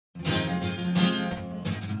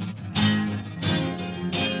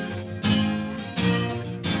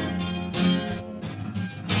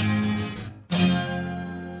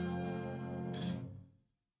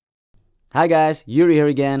Hi guys, Yuri here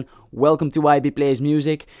again. Welcome to YB Plays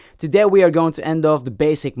Music. Today we are going to end off the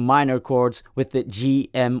basic minor chords with the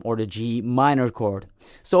Gm or the G minor chord.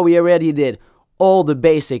 So we already did all the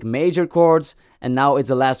basic major chords and now it's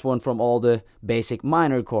the last one from all the basic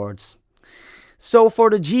minor chords. So for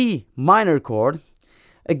the G minor chord,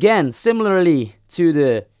 again similarly to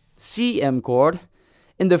the Cm chord,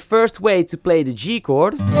 in the first way to play the G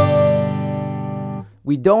chord,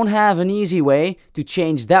 we don't have an easy way to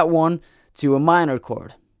change that one to a minor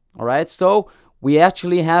chord. Alright, so we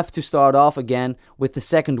actually have to start off again with the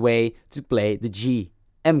second way to play the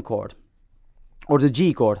Gm chord, or the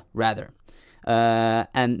G chord rather,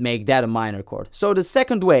 and make that a minor chord. So the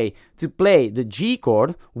second way to play the G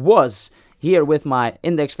chord was here with my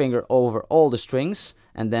index finger over all the strings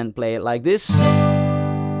and then play it like this.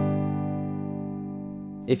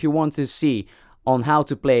 If you want to see on how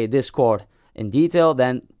to play this chord in detail,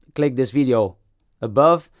 then click this video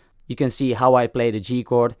above. You can see how I play the G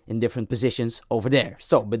chord in different positions over there.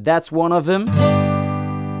 So, but that's one of them.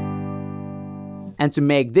 And to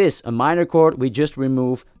make this a minor chord, we just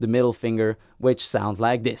remove the middle finger, which sounds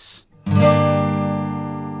like this.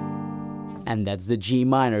 And that's the G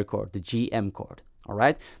minor chord, the Gm chord.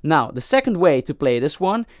 Alright, now the second way to play this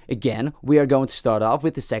one, again, we are going to start off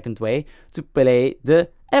with the second way to play the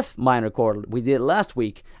F minor chord we did last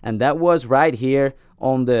week. And that was right here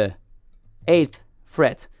on the 8th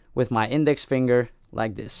fret with my index finger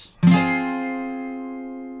like this.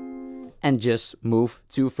 And just move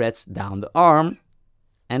 2 frets down the arm.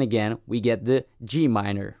 And again, we get the G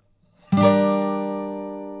minor.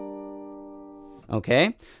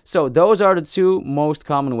 Okay, so those are the two most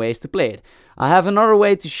common ways to play it. I have another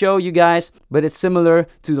way to show you guys, but it's similar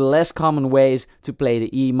to the less common ways to play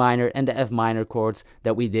the E minor and the F minor chords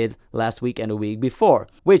that we did last week and the week before.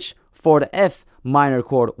 Which for the F minor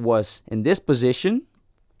chord was in this position.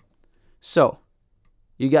 So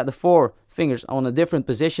you got the 4 fingers on a different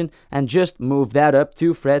position and just move that up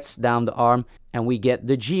 2 frets down the arm and we get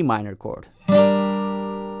the G minor chord.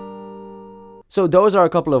 So those are a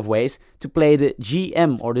couple of ways to play the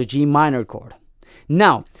Gm or the G minor chord.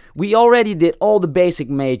 Now, we already did all the basic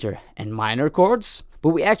major and minor chords, but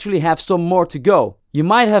we actually have some more to go. You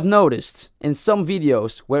might have noticed in some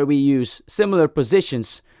videos where we use similar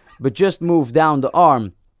positions, but just move down the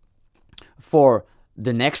arm for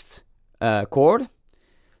the next chord.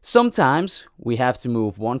 Sometimes we have to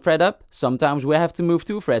move 1 fret up, sometimes we have to move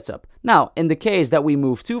 2 frets up. Now, in the case that we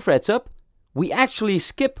move 2 frets up, we actually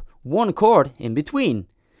skip 1 chord in between.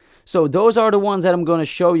 So those are the ones that I'm going to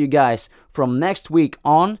show you guys from next week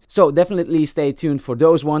on. So definitely stay tuned for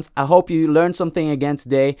those ones. I hope you learned something again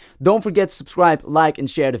today. Don't forget to subscribe, like and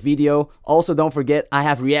share the video. Also don't forget I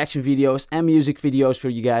have reaction videos and music videos for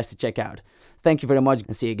you guys to check out. Thank you very much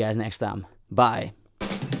and see you guys next time. Bye.